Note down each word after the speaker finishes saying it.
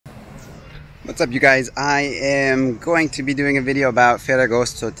What's up, you guys? I am going to be doing a video about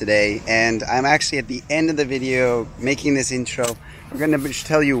Ferragosto today, and I'm actually at the end of the video making this intro. We're going to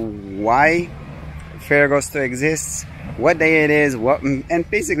tell you why Ferragosto exists, what day it is, and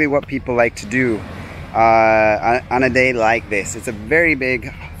basically what people like to do on a day like this. It's a very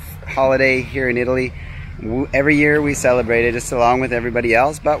big holiday here in Italy. Every year we celebrate it just along with everybody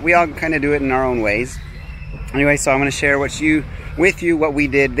else, but we all kind of do it in our own ways. Anyway, so I'm going to share with you what we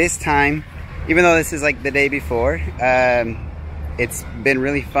did this time. Even though this is like the day before, it's been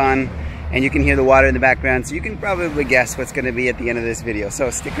really fun, and you can hear the water in the background, so you can probably guess what's going to be at the end of this video.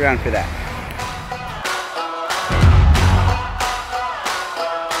 So stick around for that.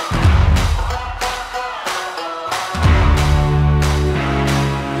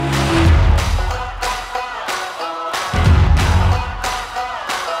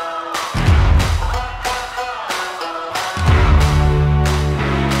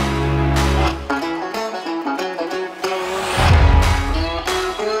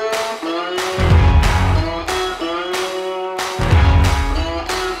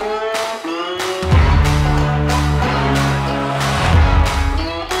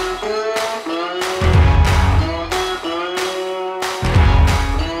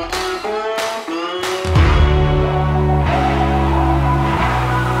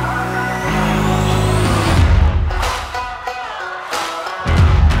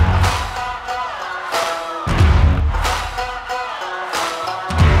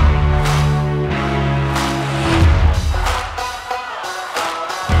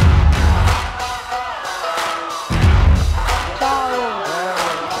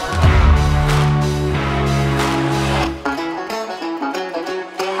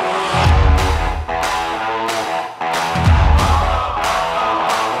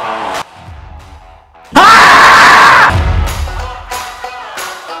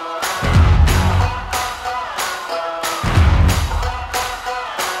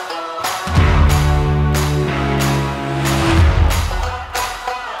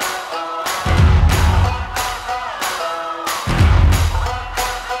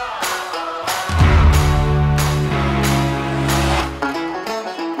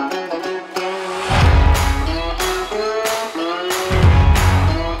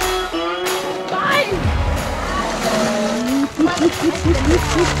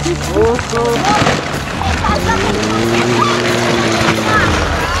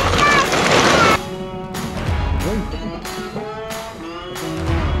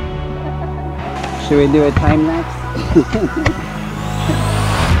 Should we do a time lapse?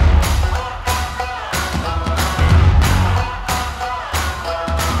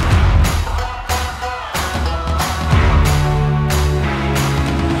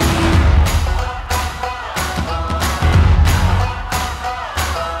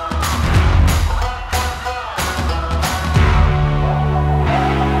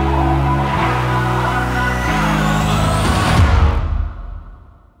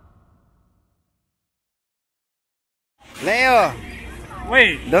 Leo,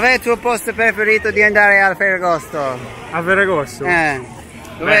 dov'è il tuo posto preferito di andare al Ferragosto? A Ferragosto?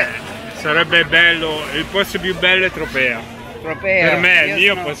 Dov'è? Sarebbe bello, il posto più bello è Tropea. Tropea? Per me è il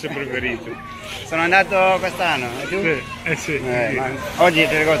mio posto preferito. Sono andato quest'anno, e tu? Sì, sì. Ma oggi è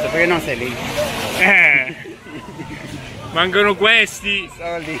Ferragosto, perché non sei lì? Mancano questi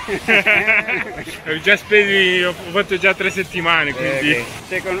soldi. Ho fatto già 3 settimane, quindi.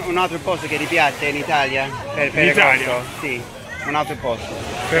 Okay. C'è un altro posto che ti piace in Italia? Per Ferragosto? Sì, un altro posto.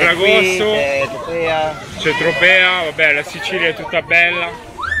 Ferragosto, Tropea. C'è Tropea, vabbè, la Sicilia è tutta bella.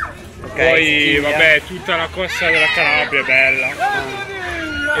 Okay, poi Sicilia. Vabbè, tutta la costa della Calabria è bella.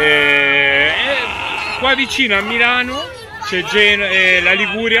 Qua vicino a Milano c'è la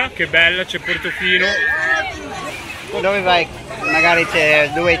Liguria, che è bella, c'è Portofino. Dove vai? Magari c'è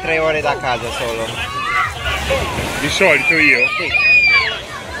 2-3 ore da casa solo. Di solito io? Sì.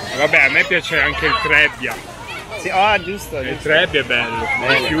 Vabbè, a me piace anche il Trebbia. Sì, giusto. Il Trebbia è bello,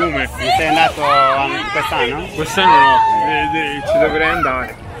 il fiume. Non sei andato quest'anno? Quest'anno no, ci dovrei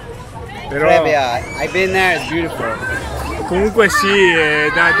andare. Però... Trebbia, I've been there, it's beautiful. Comunque sì,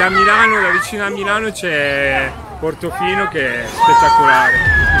 da Milano, da vicino a Milano c'è Portofino che è spettacolare.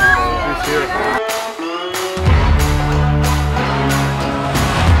 Sì.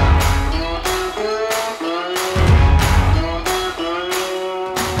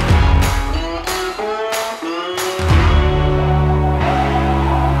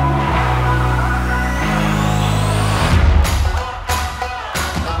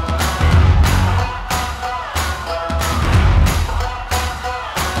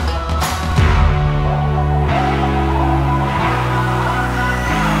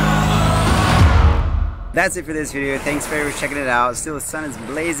 That's it for this video. Thanks for checking it out. Still, the sun is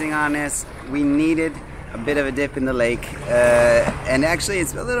blazing on us. We needed a bit of a dip in the lake, and actually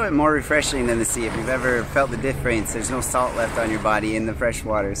it's a little bit more refreshing than the sea. If you've ever felt the difference, there's no salt left on your body in the fresh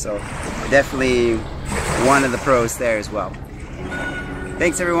water, so definitely one of the pros there as well.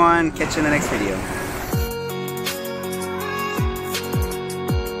 Thanks everyone, catch you in the next video.